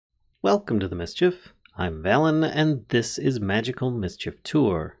Welcome to the Mischief. I'm Valen, and this is Magical Mischief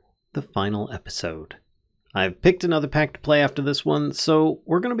Tour, the final episode. I've picked another pack to play after this one, so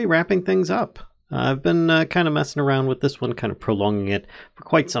we're going to be wrapping things up. I've been kind of messing around with this one, kind of prolonging it for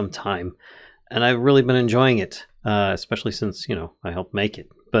quite some time, and I've really been enjoying it, especially since, I helped make it.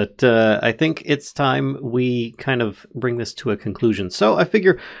 But I think it's time we kind of bring this to a conclusion. So I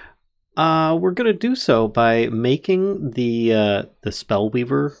figure we're going to do so by making the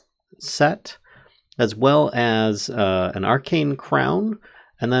Spellweaver set, as well as an Arcane Crown,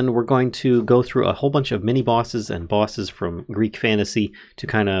 and then we're going to go through a whole bunch of mini bosses and bosses from Greek fantasy to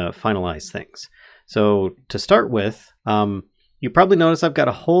kind of finalize things. So to start with, you probably notice I've got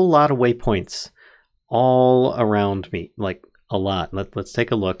a whole lot of waypoints all around me, like a lot. Let's take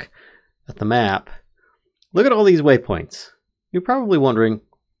a look at the map. Look at all these waypoints. You're probably wondering,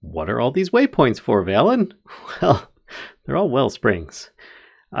 what are all these waypoints for, Valen? Well, they're all wellsprings.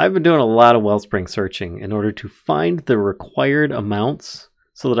 I've been doing a lot of wellspring searching in order to find the required amounts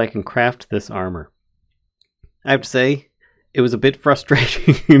so that I can craft this armor. I have to say, it was a bit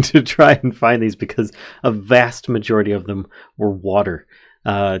frustrating to try and find these because a vast majority of them were water,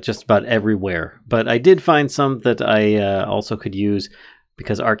 just about everywhere. But I did find some that I also could use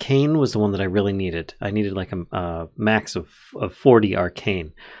because Arcane was the one that I really needed. I needed like a max of 40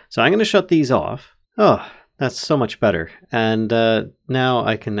 Arcane. So I'm going to shut these off. Oh, that's so much better. And now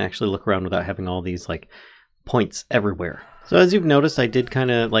I can actually look around without having all these like points everywhere. So as you've noticed, I did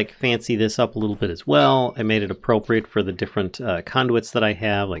kind of like fancy this up a little bit as well. I made it appropriate for the different conduits that I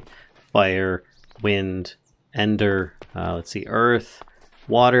have, like fire, wind, ender, let's see, earth,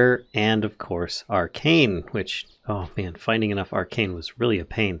 water, and of course arcane, which, oh man, finding enough arcane was really a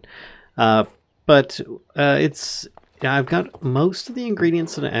pain. But I've got most of the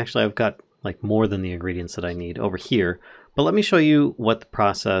ingredients, and actually I've got like more than the ingredients that I need over here. But let me show you what the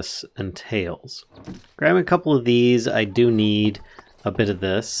process entails. Grabbing a couple of these, I do need a bit of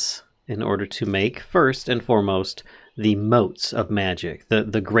this in order to make, first and foremost, the motes of magic,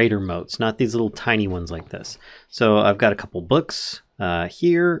 the greater motes, not these little tiny ones like this. So I've got a couple books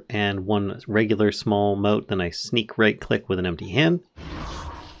here and one regular small mote. Then I sneak right click with an empty hand.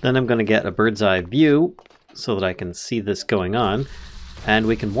 Then I'm going to get a bird's eye view so that I can see this going on. And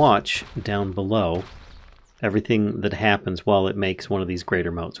we can watch down below everything that happens while it makes one of these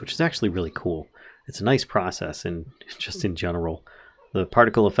greater motes, which is actually really cool. It's a nice process, and just in general. The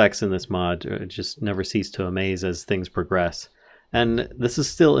particle effects in this mod just never cease to amaze as things progress. And this is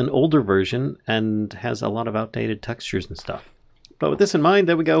still an older version and has a lot of outdated textures and stuff. But with this in mind,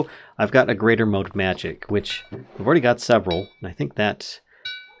 there we go. I've got a greater mote of magic, which I've already got several, and I think that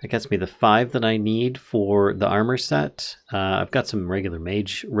gets me the 5 that I need for the armor set. I've got some regular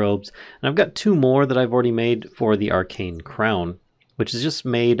mage robes, and I've got 2 more that I've already made for the Arcane Crown, which is just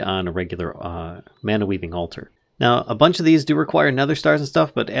made on a regular mana weaving altar. Now, a bunch of these do require nether stars and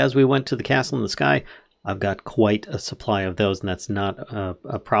stuff, but as we went to the castle in the sky, I've got quite a supply of those, and that's not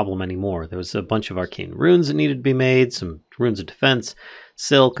a problem anymore. There was a bunch of arcane runes that needed to be made, some runes of defense,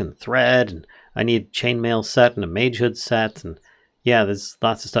 silk and thread, and I need chainmail set and a mage hood set, and yeah, there's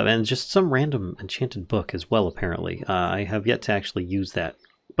lots of stuff, and just some random enchanted book as well, apparently. I have yet to actually use that.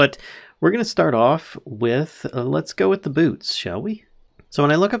 But we're going to start off with, let's go with the boots, shall we? So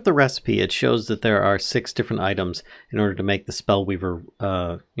when I look up the recipe, it shows that there are 6 different items in order to make the Spellweaver,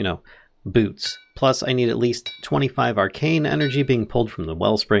 boots. Plus, I need at least 25 arcane energy being pulled from the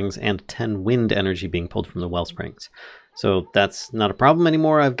wellsprings and 10 wind energy being pulled from the wellsprings. So that's not a problem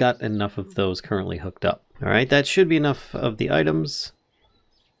anymore. I've got enough of those currently hooked up. All right, that should be enough of the items.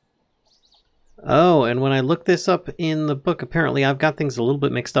 Oh, and when I look this up in the book, apparently I've got things a little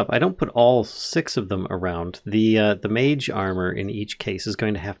bit mixed up. I don't put all 6 of them around. The mage armor in each case is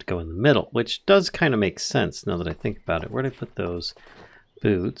going to have to go in the middle, which does kind of make sense now that I think about it. Where did I put those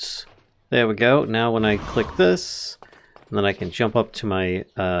boots? There we go. Now when I click this, and then I can jump up to my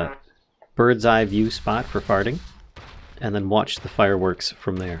bird's eye view spot for farting, and then watch the fireworks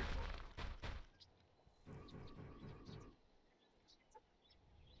from there.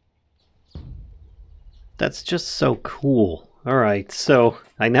 That's just so cool. Alright, so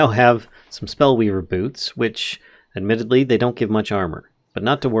I now have some Spellweaver boots, which admittedly they don't give much armor. But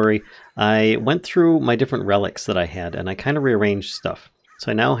not to worry, I went through my different relics that I had and I kind of rearranged stuff.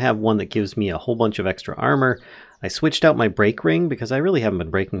 So I now have one that gives me a whole bunch of extra armor. I switched out my break ring because I really haven't been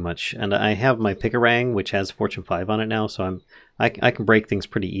breaking much. And I have my Pick-a-Rang, which has Fortune 5 on it now, so I can break things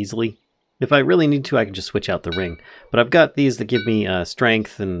pretty easily. If I really need to, I can just switch out the ring. But I've got these that give me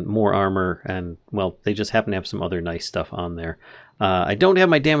strength and more armor, and, well, they just happen to have some other nice stuff on there. I don't have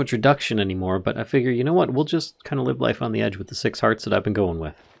my damage reduction anymore, but I figure, you know what, we'll just kind of live life on the edge with the 6 hearts that I've been going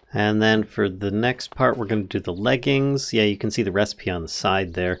with. And then for the next part, we're going to do the leggings. Yeah, you can see the recipe on the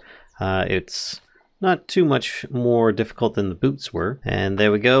side there. It's not too much more difficult than the boots were. And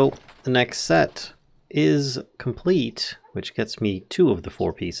there we go. The next set is complete, which gets me 2 of the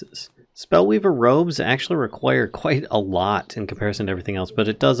 4 pieces. Spellweaver robes actually require quite a lot in comparison to everything else, but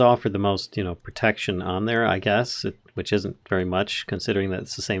it does offer the most, protection on there, I guess, which isn't very much considering that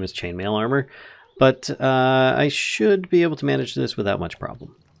it's the same as chainmail armor. But I should be able to manage this without much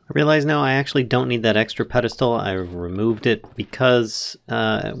problem. I realize now I actually don't need that extra pedestal. I removed it because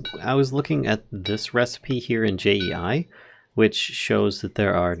I was looking at this recipe here in JEI, which shows that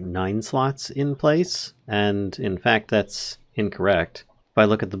there are 9 slots in place, and in fact that's incorrect. If I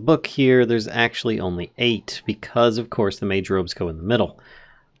look at the book here, there's actually only 8 because, of course, the mage robes go in the middle.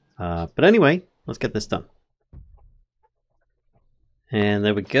 But anyway, let's get this done. And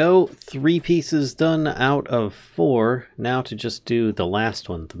there we go. 3 pieces done out of 4. Now to just do the last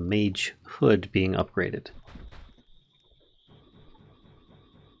one, the mage hood being upgraded.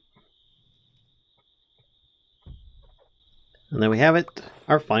 And there we have it,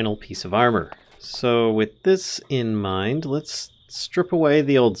 our final piece of armor. So with this in mind, let's strip away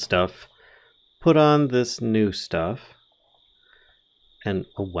the old stuff, put on this new stuff, and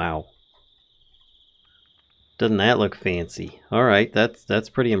oh wow. Doesn't that look fancy? Alright, that's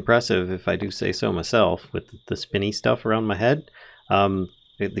pretty impressive if I do say so myself, with the spinny stuff around my head.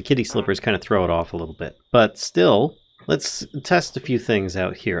 The kitty slippers kind of throw it off a little bit. But still, let's test a few things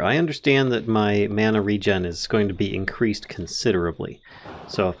out here. I understand that my mana regen is going to be increased considerably.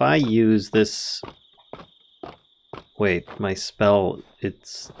 So if I use this... Wait, my spell,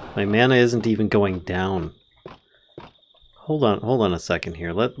 my mana isn't even going down. Hold on a second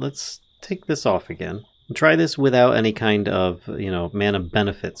here. Let's take this off again. And try this without any kind of, mana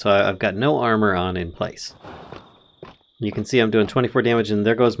benefit. So I've got no armor on in place. You can see I'm doing 24 damage, and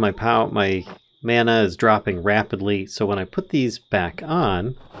there goes my my mana is dropping rapidly. So when I put these back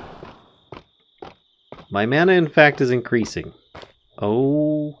on, my mana in fact is increasing.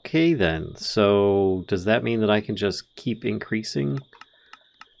 Okay then, so does that mean that I can just keep increasing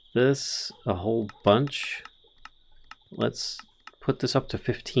this a whole bunch? Let's put this up to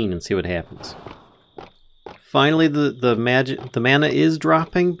 15 and see what happens. Finally, the mana is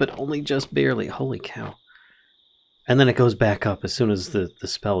dropping, but only just barely. Holy cow. And then it goes back up as soon as the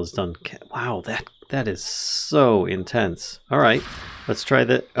spell is done. Wow, that is so intense. Alright, let's try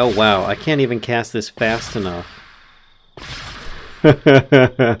that. Oh wow, I can't even cast this fast enough.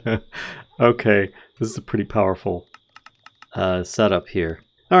 Okay, this is a pretty powerful setup here.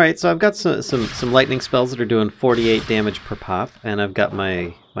 Alright, so I've got some lightning spells that are doing 48 damage per pop, and I've got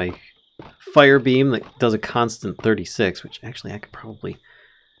my fire beam that does a constant 36, which actually I could probably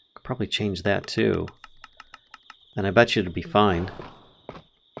change that too. And I bet you it'd be fine.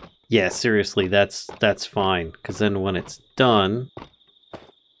 Yeah, seriously, that's fine, because then when it's done,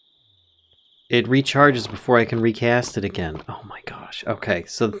 it recharges before I can recast it again. Oh my gosh. Okay,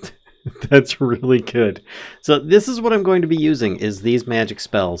 so that's really good. So this is what I'm going to be using, is these magic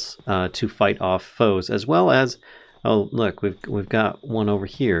spells to fight off foes, as well as, oh look, we've got one over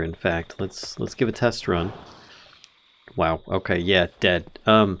here. In fact, let's give a test run. Wow. Okay, yeah, dead.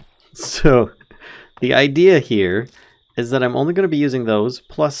 So the idea here is that I'm only going to be using those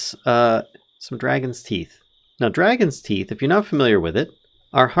plus some dragon's teeth. Now, dragon's teeth, if you're not familiar with it,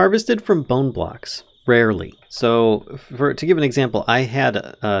 are harvested from bone blocks, rarely. So, to give an example, I had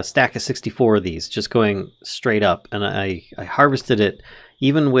a stack of 64 of these just going straight up, and I harvested it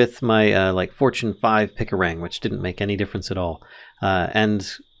even with my like Fortune 5 Pick-a-Rang, which didn't make any difference at all, and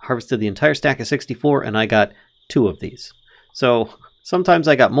harvested the entire stack of 64, and I got 2 of these. So sometimes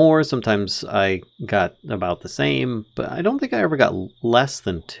I got more, sometimes I got about the same, but I don't think I ever got less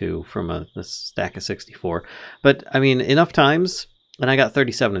than 2 from a stack of 64. But I mean, enough times. And I got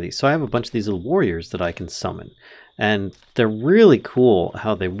 37 of these. So I have a bunch of these little warriors that I can summon. And they're really cool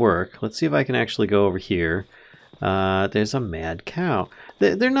how they work. Let's see if I can actually go over here. There's a mad cow.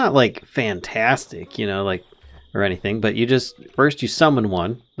 They're not like fantastic, like, or anything. But you first you summon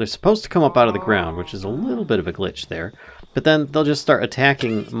one. They're supposed to come up out of the ground, which is a little bit of a glitch there. But then they'll just start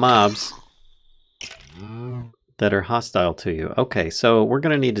attacking mobs that are hostile to you. Okay, so we're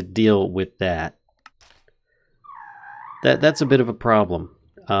going to need to deal with that. That's a bit of a problem.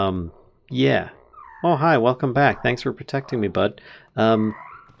 Yeah. Oh, hi, welcome back. Thanks for protecting me, bud. So I'm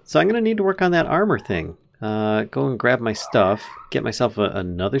going to need to work on that armor thing. Go and grab my stuff, get myself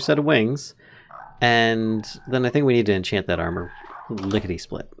another set of wings, and then I think we need to enchant that armor.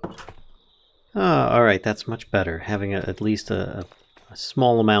 Lickety-split. Oh, alright, that's much better. Having at least a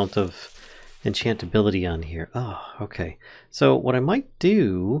small amount of enchantability on here. Oh, okay. So what I might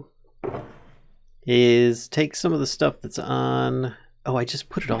do is take some of the stuff that's on... Oh, I just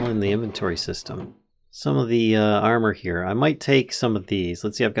put it all in the inventory system. Some of the armor here. I might take some of these.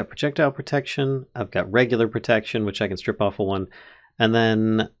 Let's see, I've got projectile protection. I've got regular protection, which I can strip off of one. And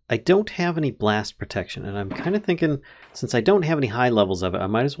then I don't have any blast protection. And I'm kind of thinking, since I don't have any high levels of it, I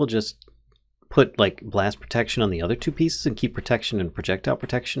might as well just put like blast protection on the other two pieces and keep protection and projectile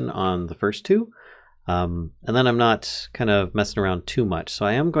protection on the first two. And then I'm not kind of messing around too much. So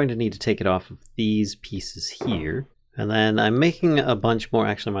I am going to need to take it off of these pieces here. And then I'm making a bunch more.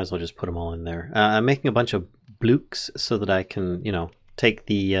 Actually, I might as well just put them all in there. I'm making a bunch of blukes so that I can, you know, take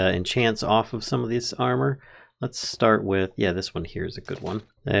the enchants off of some of this armor. Let's start with, yeah, this one here is a good one.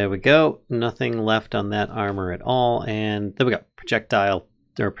 There we go. Nothing left on that armor at all. And there we go. Projectile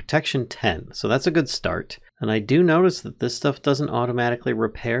or protection 10. So that's a good start. And I do notice that this stuff doesn't automatically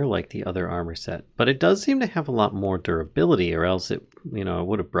repair like the other armor set. But it does seem to have a lot more durability, or else it, you know, it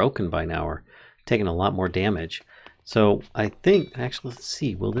would have broken by now or taken a lot more damage. So I think, actually, let's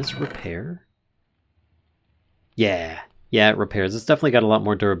see. Will this repair? Yeah. Yeah, it repairs. It's definitely got a lot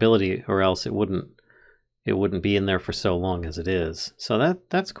more durability, or else it wouldn't be in there for so long as it is. So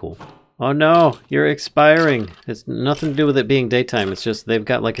that's cool. Oh no, you're expiring. It's nothing to do with it being daytime. It's just they've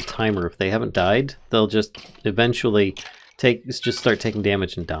got like a timer. If they haven't died, they'll just eventually just start taking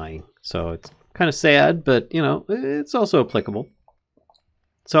damage and dying. So it's kind of sad, but you know, it's also applicable.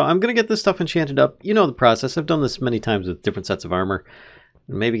 So I'm going to get this stuff enchanted up. You know the process. I've done this many times with different sets of armor.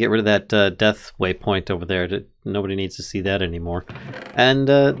 Maybe get rid of that death waypoint over there. Nobody needs to see that anymore. And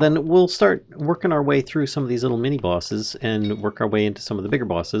then we'll start working our way through some of these little mini-bosses and work our way into some of the bigger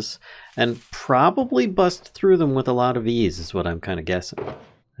bosses. And probably bust through them with a lot of ease is what I'm kind of guessing.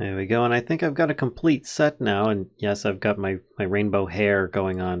 There we go. And I think I've got a complete set now. And yes, I've got my rainbow hair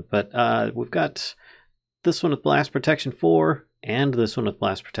going on. But we've got this one with Blast Protection 4. And this one with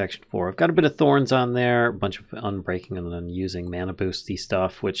Blast Protection 4. I've got a bit of Thorns on there, a bunch of Unbreaking, and then using mana boosty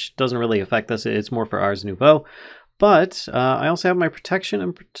stuff, which doesn't really affect us. It's more for Ars Nouveau. But I also have my Protection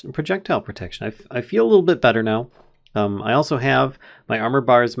and Projectile Protection. I feel a little bit better now. I also have my armor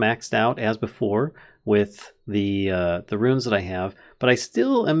bars maxed out as before with the runes that I have, but I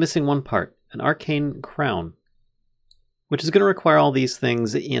still am missing one part, an Arcane Crown, which is going to require all these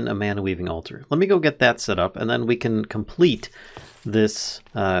things in a mana weaving altar. Let me go get that set up, and then we can complete this,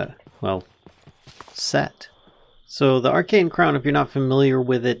 well, set. So the Arcane Crown, if you're not familiar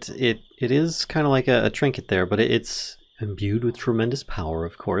with it, it is kind of like a trinket there, but it's imbued with tremendous power,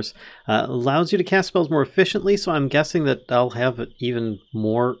 of course. Allows you to cast spells more efficiently, so I'm guessing that I'll have even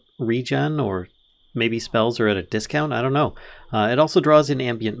more regen, or maybe spells are at a discount, I don't know. It also draws in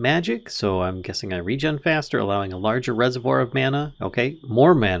ambient magic, so I'm guessing I regen faster, allowing a larger reservoir of mana. Okay,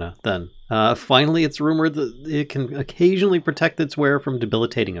 more mana then. Finally, it's rumored that it can occasionally protect its wearer from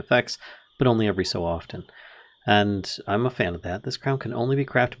debilitating effects, but only every so often. And I'm a fan of that. This crown can only be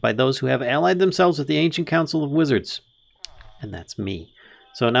crafted by those who have allied themselves with the Ancient Council of Wizards. And that's me.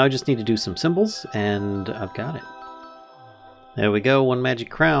 So now I just need to do some symbols, and I've got it. There we go, one magic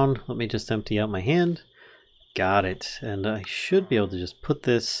crown. Let me just empty out my hand. Got it. And I should be able to just put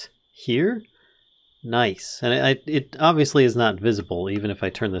this here. Nice. And it obviously is not visible, even if I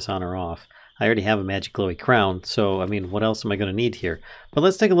turn this on or off. I already have a magic glowy crown, so I mean, what else am I going to need here? But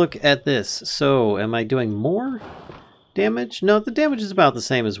let's take a look at this. So, am I doing more damage? No, the damage is about the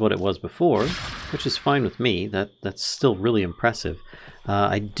same as what it was before, which is fine with me. That's still really impressive.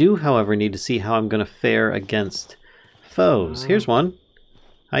 I do, however, need to see how I'm going to fare against foes. Here's one.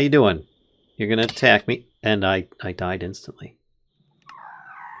 How you doing? You're gonna attack me, and I died instantly.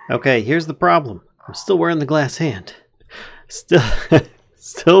 Okay, here's the problem. I'm still wearing the glass hand.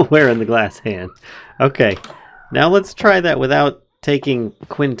 Still wearing the glass hand. Okay, now let's try that without taking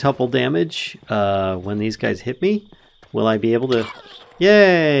quintuple damage when these guys hit me. Will I be able to...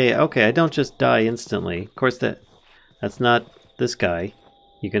 Yay! Okay, I don't just die instantly. Of course, that's not this guy.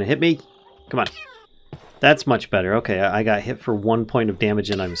 You gonna hit me? Come on. That's much better. Okay, I got hit for 1 point of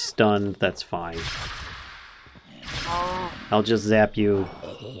damage and I'm stunned. That's fine. I'll just zap you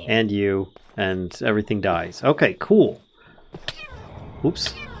and everything dies. Okay, cool.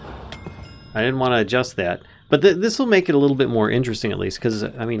 Oops. I didn't want to adjust that. But this will make it a little bit more interesting at least, because,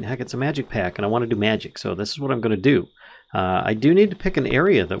 I mean, heck, it's a magic pack and I want to do magic, so this is what I'm going to do. I do need to pick an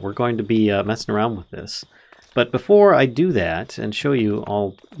area that we're going to be messing around with this. But before I do that and show you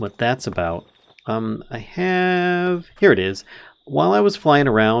all what that's about, I have... Here it is. While I was flying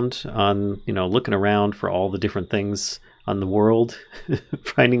around on, looking around for all the different things on the world,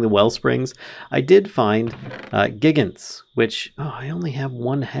 finding the well springs, I did find gigants, which, oh, I only have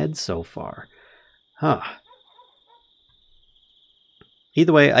one head so far. Huh.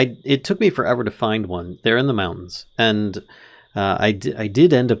 Either way, it took me forever to find one. They're in the mountains, and I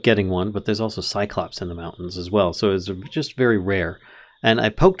did end up getting one, but there's also Cyclops in the mountains as well, so it's just very rare. And I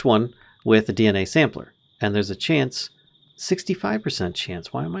poked one with a DNA sampler, and there's a chance, 65%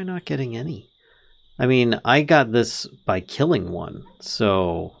 chance. Why am I not getting any? I mean, I got this by killing one,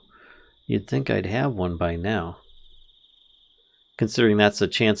 so you'd think I'd have one by now. Considering that's a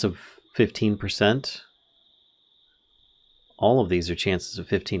chance of 15%. All of these are chances of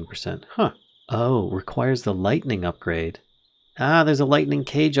 15%. Huh. Oh, requires the lightning upgrade. Ah, there's a lightning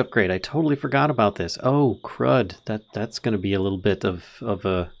cage upgrade. I totally forgot about this. Oh, crud. That's going to be a little bit of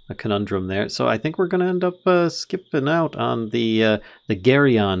a conundrum there. So I think we're going to end up skipping out on the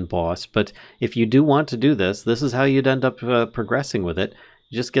Garyon boss. But if you do want to do this, this is how you'd end up progressing with it.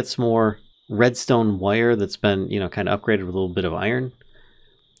 You just get some more redstone wire that's been, you know, kind of upgraded with a little bit of iron.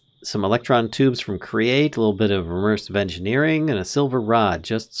 Some electron tubes from Create, a little bit of immersive engineering, and a silver rod,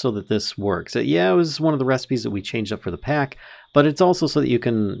 just so that this works. Yeah, it was one of the recipes that we changed up for the pack, but it's also so that you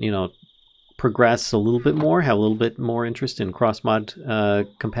can, you know, progress a little bit more, have a little bit more interest in cross-mod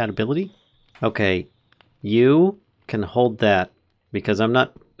compatibility. Okay, you can hold that, because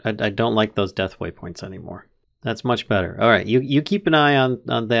I don't like those death waypoints anymore. That's much better. All right, you keep an eye on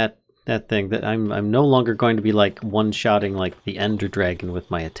that thing. That I'm no longer going to be like one-shotting like the Ender Dragon with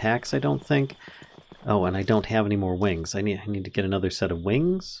my attacks, I don't think. Oh, and I don't have any more wings. I need to get another set of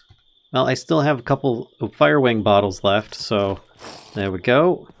wings. Well, I still have a couple of fire wing bottles left, so there we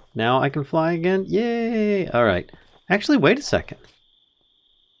go. Now I can fly again. Yay! All right. Actually, wait a second.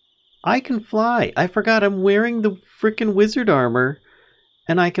 I can fly. I forgot I'm wearing the frickin' wizard armor,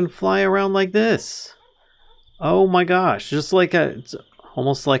 and I can fly around like this. Oh my gosh, just like it's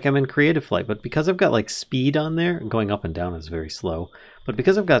almost like I'm in creative flight, but because I've got like speed on there, going up and down is very slow, but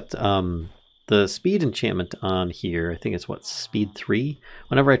because I've got the speed enchantment on here, I think it's what, speed 3?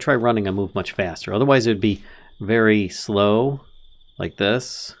 Whenever I try running, I move much faster. Otherwise it would be very slow, like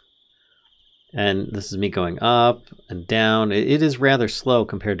this. And this is me going up and down. It is rather slow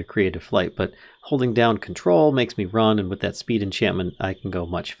compared to creative flight, but holding down control makes me run, and with that speed enchantment, I can go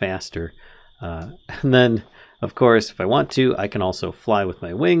much faster. And then, of course, if I want to, I can also fly with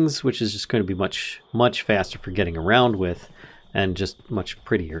my wings, which is just going to be much, much faster for getting around with, and just much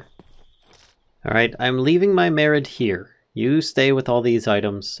prettier. Alright, I'm leaving my Merid here. You stay with all these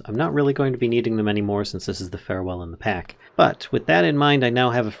items. I'm not really going to be needing them anymore since this is the farewell in the pack. But with that in mind, I now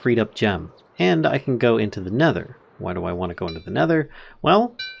have a freed up gem, and I can go into the Nether. Why do I want to go into the Nether?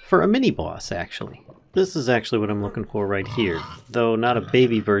 Well, for a mini-boss, actually. This is actually what I'm looking for right here. Though not a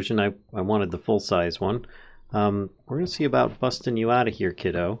baby version, I wanted the full-size one. We're going to see about busting you out of here,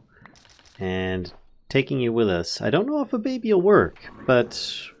 kiddo, and taking you with us. I don't know if a baby will work,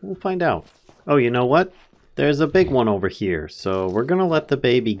 but we'll find out. Oh, you know what? There's a big one over here, so we're going to let the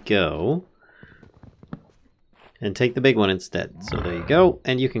baby go and take the big one instead. So there you go,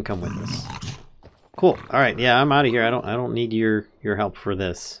 and you can come with us. Cool. All right, yeah, I'm out of here. I don't need your help for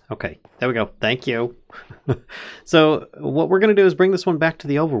this. Okay, there we go. Thank you. So what we're going to do is bring this one back to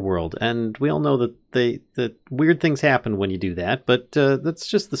the overworld, and we all know that the weird things happen when you do that, but that's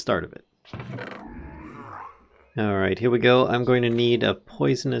just the start of it. All right, here we go. I'm going to need a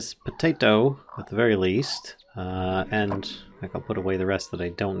poisonous potato at the very least, and I'll put away the rest that I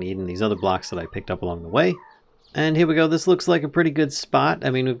don't need and these other blocks that I picked up along the way. And here we go. This looks like a pretty good spot.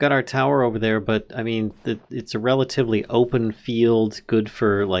 I mean, we've got our tower over there, but I mean, it's a relatively open field, good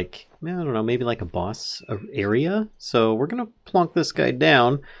for like, I don't know, maybe like a boss area. So we're going to plonk this guy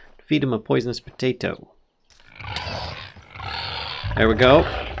down, feed him a poisonous potato. There we go.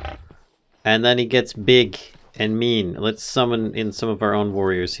 And then he gets big and mean. Let's summon in some of our own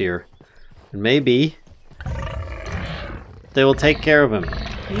warriors here. And maybe they will take care of him.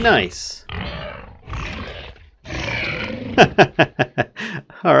 Nice.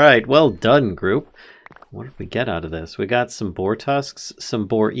 Alright, well done, group. What did we get out of this? We got some boar tusks, some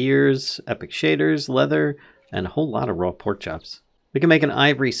boar ears, epic shaders, leather, and a whole lot of raw pork chops. We can make an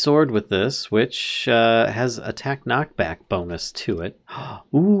ivory sword with this, which has attack knockback bonus to it.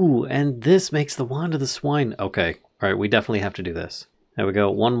 Ooh, and this makes the wand of the swine. Okay, alright, we definitely have to do this. There we go,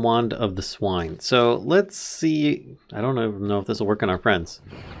 one wand of the swine. So let's see. I don't even know if this will work on our friends.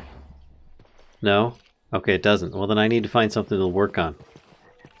 No? Okay, it doesn't. Well, then I need to find something to work on.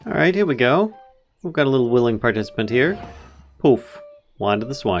 Alright, here we go. We've got a little willing participant here. Poof. Wand of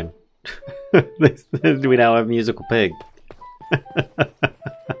the swine. We now have musical pig.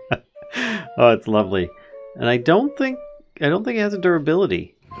 Oh, it's lovely. And I don't think don't think it has a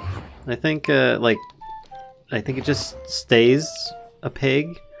durability. I think I think it just stays a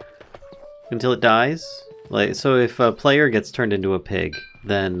pig until it dies. Like, so if a player gets turned into a pig,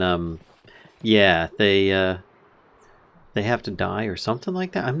 then yeah, they have to die or something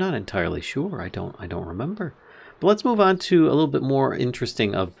like that. I'm not entirely sure. I don't remember. But let's move on to a little bit more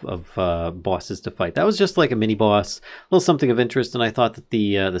interesting of bosses to fight. That was just like a mini boss, a little something of interest, and I thought that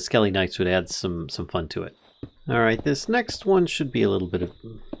the Skelly Knights would add some fun to it. All right, this next one should be a little bit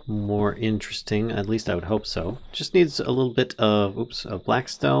more interesting. At least I would hope so. Just needs a little bit of of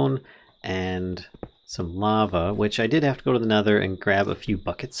blackstone and some lava, which I did have to go to the Nether and grab a few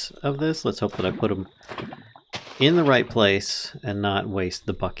buckets of this. Let's hope that I put them in the right place and not waste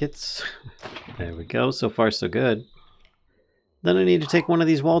the buckets. There we go. So far, so good. Then I need to take one of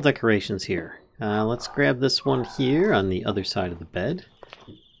these wall decorations here. Let's grab this one here on the other side of the bed.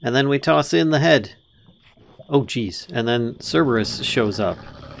 And then we toss in the head. Oh, geez. And then Cerberus shows up.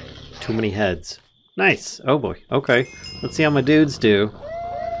 Too many heads. Nice. Oh, boy. Okay. Let's see how my dudes do.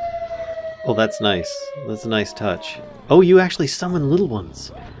 Oh, that's nice. That's a nice touch. Oh, you actually summon little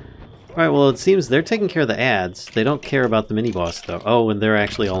ones. Alright, well, it seems they're taking care of the ads. They don't care about the mini-boss, though. Oh, and they're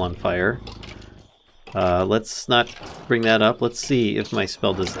actually all on fire. Let's not bring that up. Let's see if my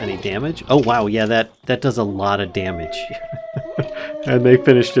spell does any damage. Oh, wow, yeah, that does a lot of damage. And they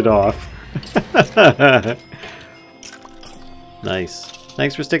finished it off. Nice.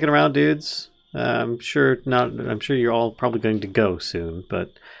 Thanks for sticking around, dudes. I'm sure you're all probably going to go soon,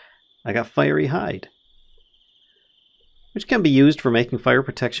 but I got Fiery Hide, which can be used for making fire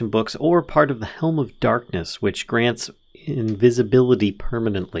protection books or part of the Helm of Darkness, which grants invisibility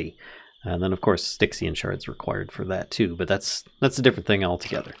permanently. And then, of course, Styxian shards required for that too, but that's a different thing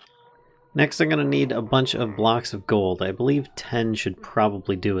altogether. Next, I'm going to need a bunch of blocks of gold. I believe 10 should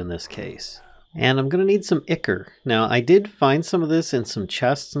probably do in this case. And I'm going to need some ichor. Now, I did find some of this in some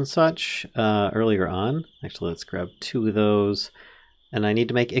chests and such earlier on. Actually, let's grab 2 of those. And I need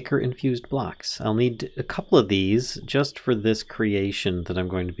to make ichor-infused blocks. I'll need a couple of these just for this creation that I'm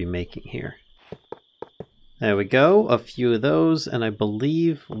going to be making here. There we go, a few of those, and I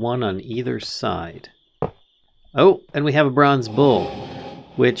believe one on either side. Oh, and we have a bronze bull,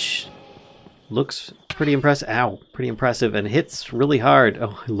 which looks pretty impressive. Ow, pretty impressive, and hits really hard.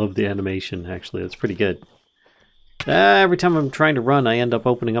 Oh, I love the animation, actually. That's pretty good. Every time I'm trying to run, I end up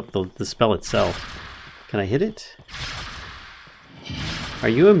opening up the spell itself. Can I hit it? Are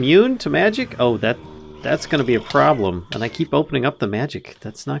you immune to magic? Oh, that's going to be a problem. And I keep opening up the magic.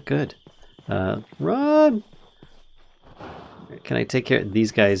 That's not good. Run! Can I take care?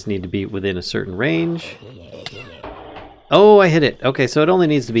 These guys need to be within a certain range. Oh, I hit it. Okay, so it only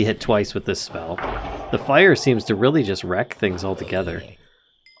needs to be hit twice with this spell. The fire seems to really just wreck things altogether.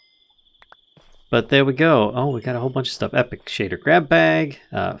 But there we go. Oh, we got a whole bunch of stuff. Epic Shader Grab Bag.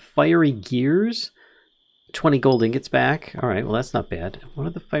 Fiery Gears. 20 gold ingots back. Alright, well that's not bad. What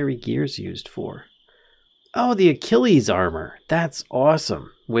are the fiery gears used for? Oh, the Achilles armor. That's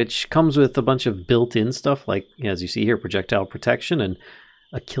awesome. Which comes with a bunch of built-in stuff like, as you see here, projectile protection and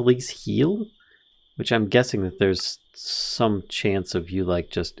Achilles heal. Which I'm guessing that there's some chance of you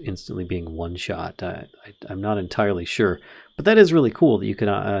like just instantly being one-shot. I'm not entirely sure. But that is really cool that you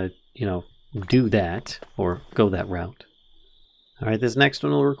can, you know, do that or go that route. Alright, this next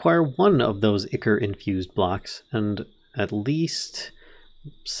one will require 1 of those ichor-infused blocks, and at least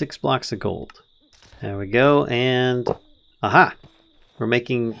 6 blocks of gold. There we go, and... aha! We're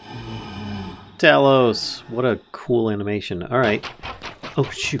making Talos! What a cool animation. Alright. Oh,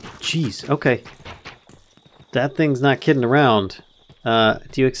 shoot. Jeez. Okay. That thing's not kidding around.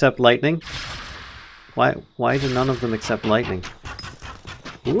 Do you accept lightning? Why do none of them accept lightning?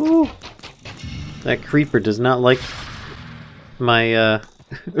 Ooh! That creeper does not like my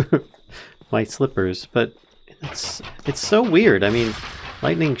my slippers, but it's so weird. I mean,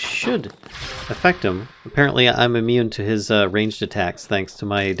 lightning should affect him. Apparently I'm immune to his ranged attacks thanks to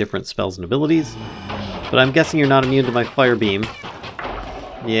my different spells and abilities, but I'm guessing you're not immune to my fire beam.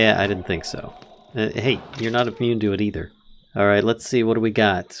 Yeah, I didn't think so. Hey, you're not immune to it either. Alright, let's see, what do we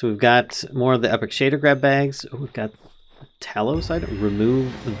got? So we've got more of the Epic Shader Grab Bags. Oh, we've got Talos item.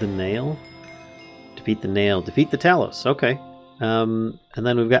 Remove the nail. Defeat the nail. Defeat the Talos. Okay. And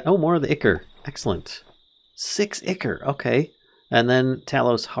then we've got, oh, more of the ichor. Excellent. 6 ichor. Okay. And then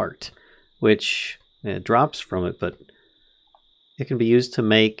Talos Heart, which drops from it, but it can be used to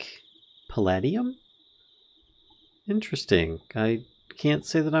make palladium? Interesting. I can't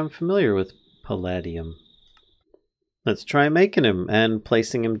say that I'm familiar with palladium. Let's try making him and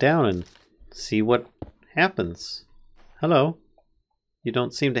placing him down and see what happens. Hello. You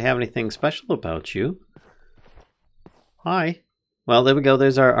don't seem to have anything special about you. Hi. Well, there we go.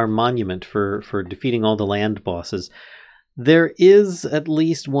 There's our monument for defeating all the land bosses. There is at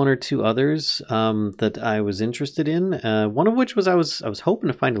least one or two others that I was interested in. One of which was I was hoping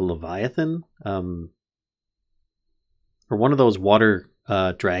to find a Leviathan, or one of those water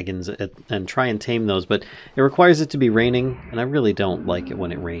dragons, and try and tame those. But it requires it to be raining, and I really don't like it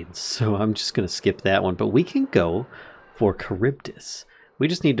when it rains. So I'm just going to skip that one. But we can go for Charybdis. We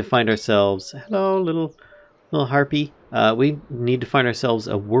just need to find ourselves... Hello, little harpy. We need to find ourselves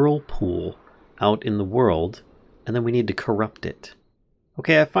a whirlpool out in the world, and then we need to corrupt it.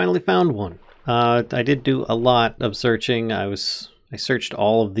 Okay, I finally found one. I did do a lot of searching. I searched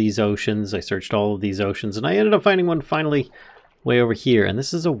all of these oceans. I searched all of these oceans, and I ended up finding one finally way over here. And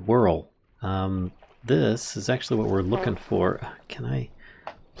this is a whirl. This is actually what we're looking for. Can I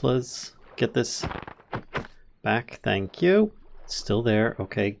please get this back? Thank you. It's still there.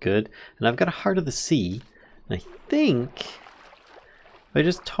 Okay, good. And I've got a Heart of the Sea. I think if I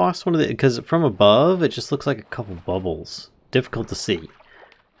just toss one of the, because from above it just looks like a couple bubbles, difficult to see.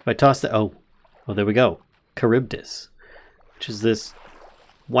 If I toss the, oh, there we go, Charybdis, which is this,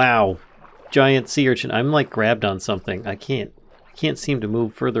 wow, giant sea urchin. I'm like grabbed on something. I can't seem to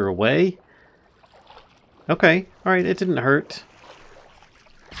move further away. Okay, all right, it didn't hurt.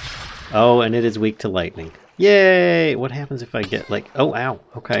 Oh, and it is weak to lightning. Yay! What happens if I get like, oh, ow,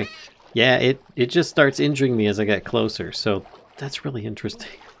 okay. Yeah, it just starts injuring me as I get closer, so that's really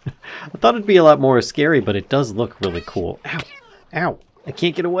interesting. I thought it'd be a lot more scary, but it does look really cool. Ow! Ow! I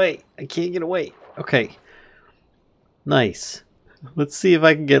can't get away! I can't get away! Okay. Nice. Let's see if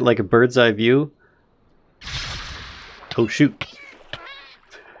I can get like a bird's eye view. Oh, shoot.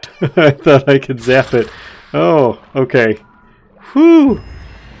 I thought I could zap it. Oh, okay. Whew!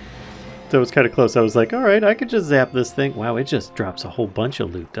 That was kind of close. I was like, all right, I could just zap this thing. Wow, it just drops a whole bunch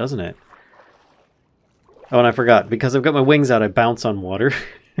of loot, doesn't it? Oh, and I forgot. Because I've got my wings out, I bounce on water.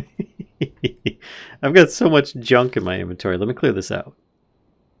 I've got so much junk in my inventory. Let me clear this out.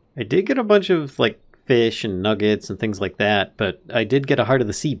 I did get a bunch of, like, fish and nuggets and things like that, but I did get a Heart of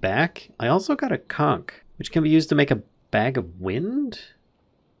the Sea back. I also got a conch, which can be used to make a bag of wind?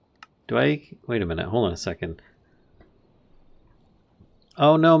 Do I... Wait a minute. Hold on a second.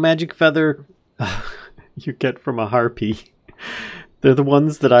 Oh no, magic feather you get from a harpy. They're the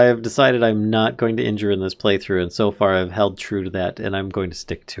ones that I have decided I'm not going to injure in this playthrough, and so far I've held true to that, and I'm going to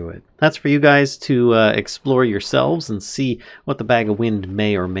stick to it. That's for you guys to explore yourselves and see what the bag of wind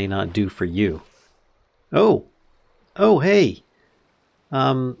may or may not do for you. Oh! Oh, hey!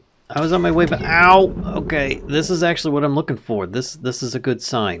 I was on my way back. Ow! Okay, this is actually what I'm looking for. This is a good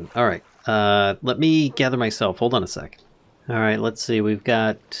sign. Alright, let me gather myself. Hold on a sec. Alright, let's see. We've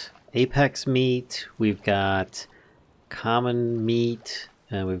got apex meat, we've got common meat,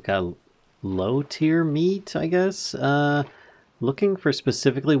 and we've got low tier meat, I guess. Looking for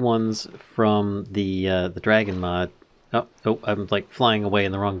specifically ones from the dragon mod. Oh, I'm like flying away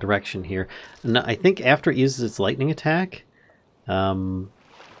in the wrong direction here. And I think after it uses its lightning attack,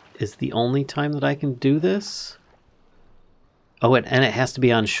 is the only time that I can do this. Oh, and it has to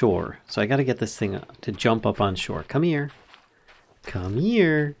be on shore. So I got to get this thing to jump up on shore. Come here. Come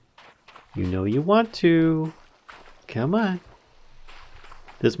here. You know you want to. Come on.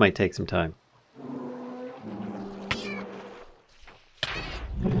 This might take some time.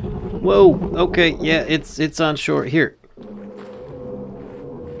 Whoa. Okay. Yeah, it's on shore. Here.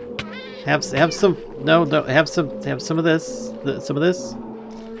 Have some. No. Have some of this. Some of this.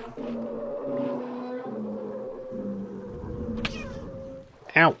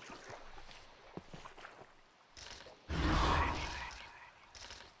 Ow.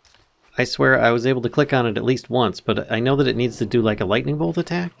 I swear I was able to click on it at least once, but I know that it needs to do like a lightning bolt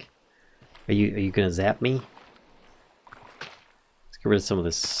attack. Are you gonna zap me? Let's get rid of some of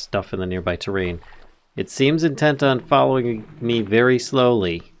this stuff in the nearby terrain. It seems intent on following me very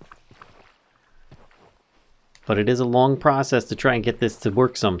slowly. But it is a long process to try and get this to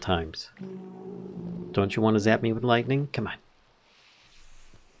work sometimes. Don't you want to zap me with lightning? Come on.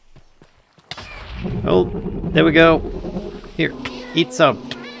 Oh, there we go. Here, eat some.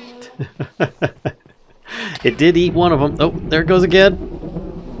 It did eat one of them. Oh, there it goes again.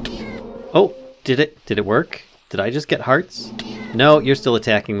 Oh, did it work? Did I just get hearts? No, you're still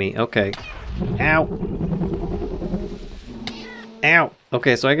attacking me. Okay. Ow. Ow.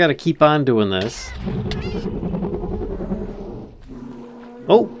 Okay, so I gotta keep on doing this.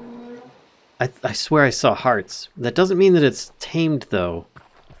 Oh! I swear I saw hearts. That doesn't mean that it's tamed, though.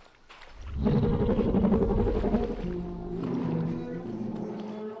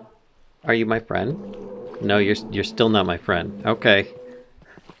 Are you my friend? No, you're still not my friend. Okay.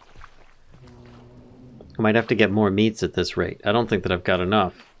 I might have to get more meats at this rate. I don't think that I've got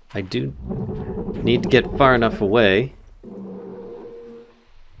enough. I do need to get far enough away.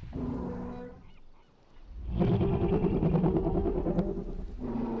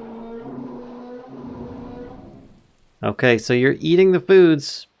 Okay, so you're eating the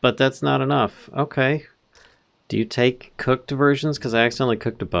foods, but that's not enough. Okay. Do you take cooked versions? Because I accidentally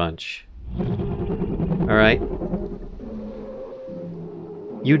cooked a bunch. Alright.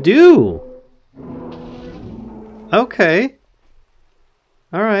 You do! Okay.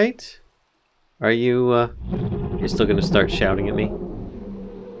 Alright. Are you, you're still gonna start shouting at me?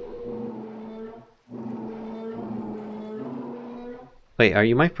 Wait, are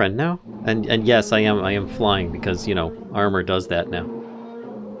you my friend now? And yes, I am flying because, you know, armor does that now.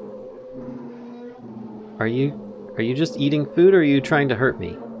 Are you just eating food or are you trying to hurt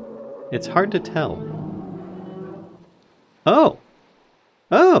me? It's hard to tell. Oh!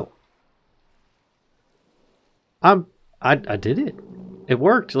 Oh! I did it. It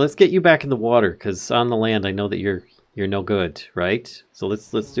worked. Let's get you back in the water, because on the land I know that you're no good, right? So let's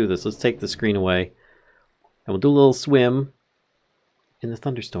do this. Let's take the screen away. And we'll do a little swim in the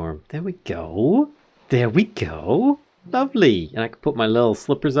thunderstorm. There we go. There we go. Lovely. And I can put my little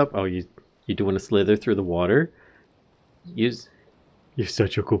slippers up. Oh, you doing a slither through the water? You're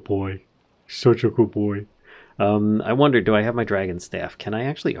such a good boy. Such a good boy. I wonder, do I have my dragon staff? Can I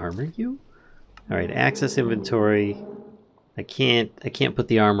actually armor you? All right, access inventory. I can't put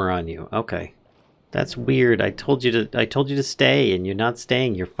the armor on you. Okay. That's weird. I told you to stay and you're not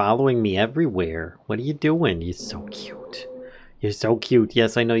staying. You're following me everywhere. What are you doing? You're so cute. You're so cute.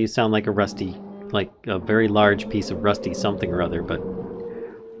 Yes, I know you sound like a rusty, like a very large piece of rusty something or other, but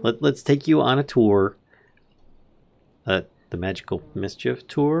let's take you on a tour. The Magical Mischief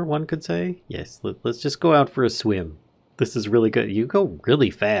Tour, one could say. Yes, let's just go out for a swim. This is really good. You go really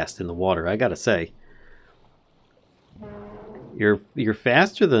fast in the water, I gotta say. You're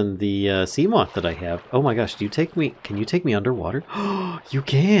faster than the sea moth that I have. Oh my gosh, can you take me underwater? You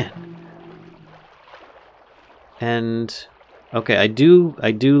can. And okay, I do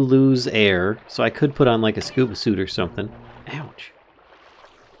lose air, so I could put on like a scuba suit or something. Ouch.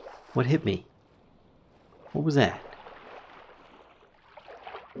 What hit me? What was that?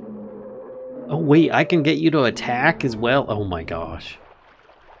 Oh wait, I can get you to attack as well? Oh my gosh.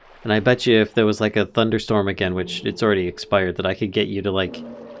 And I bet you if there was like a thunderstorm again, which it's already expired, that I could get you to like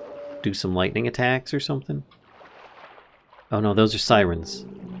do some lightning attacks or something. Oh no, those are sirens.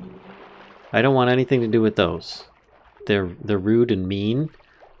 I don't want anything to do with those. They're rude and mean,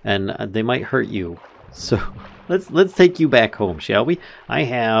 and they might hurt you. So let's take you back home, shall we? I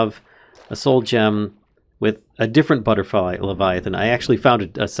have a soul gem with a different butterfly leviathan. I actually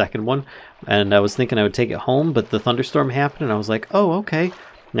found a second one, and I was thinking I would take it home, but the thunderstorm happened, and I was like, oh, okay.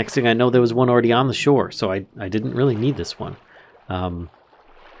 Next thing I know, there was one already on the shore, so I didn't really need this one.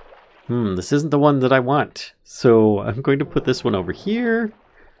 This isn't the one that I want. So I'm going to put this one over here.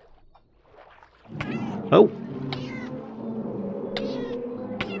 Oh!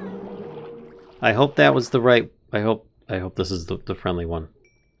 I hope that was the right... I hope this is the friendly one.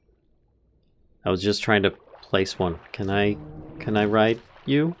 I was just trying to place one. Can I ride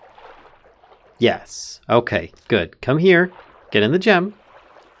you? Yes. Okay, good. Come here. Get in the gem.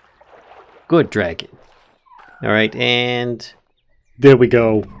 Good, dragon. Alright, and there we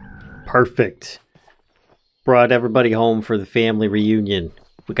go. Perfect. Brought everybody home for the family reunion.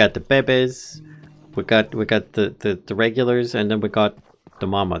 We got the bebes, we got the regulars, and then we got the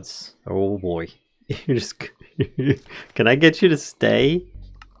mamas. Oh boy. You just can I get you to stay?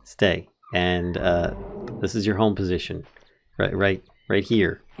 Stay. And this is your home position. Right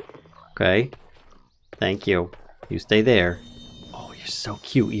here. Okay. Thank you. You stay there. Oh, you're so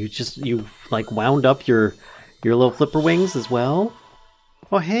cute. You like wound up your little flipper wings as well.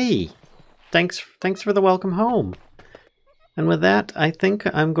 Oh, hey. Thanks for the welcome home. And with that, I think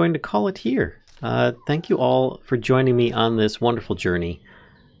I'm going to call it here. Thank you all for joining me on this wonderful journey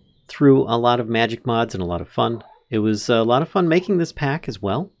through a lot of magic mods and a lot of fun. It was a lot of fun making this pack as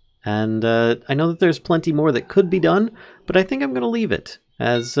well. And I know that there's plenty more that could be done, but I think I'm going to leave it,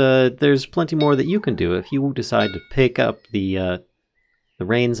 as there's plenty more that you can do if you decide to pick up the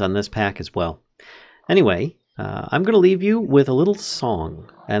reins on this pack as well. Anyway, I'm going to leave you with a little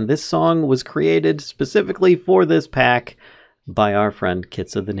song, and this song was created specifically for this pack by our friend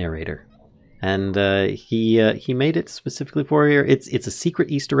KitzahTheNarrator. And he made it specifically for here. It's a secret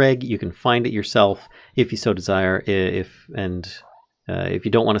Easter egg. You can find it yourself if you so desire. If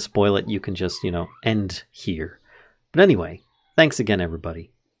you don't want to spoil it, you can just, end here. But anyway, thanks again,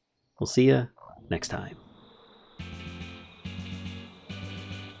 everybody. We'll see you next time.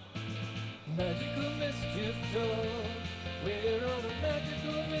 Magical Mischief Mischief Tour. We're on a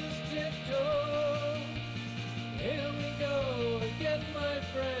Magical Mischief Tour. Here we go again, my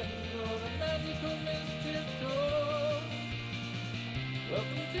friend, on a Magical Mischief Tour.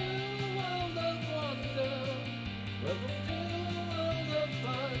 Welcome to a world of wonder. Welcome to a world of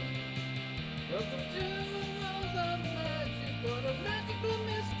fun. Welcome to a world of magic on a Magical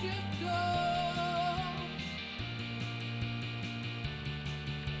Mischief Tour.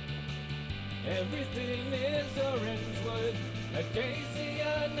 Everything is orange wood, a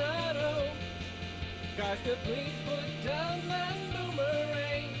KitzahTheNarrator. Gosh, please put down that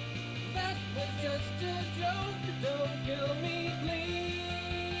boomerang. That was just a joke, don't kill me, please.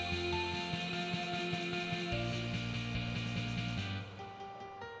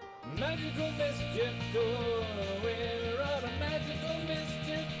 Magical Mischief Tour, we're on a Magical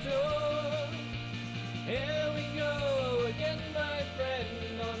Mischief Tour. Here we go again, my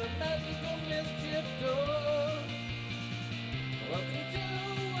friend, on a Magical Mischief Tour. Welcome to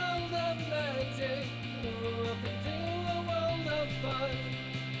a world of magic. Welcome to a world of fun.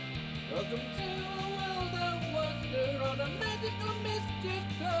 Welcome to a world of wonder on a Magical Mischief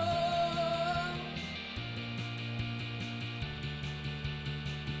Tour.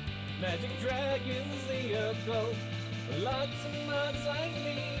 Magic dragons, the occult, lots of mods I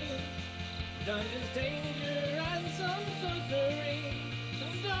need. Dungeons, danger, and some sorcery.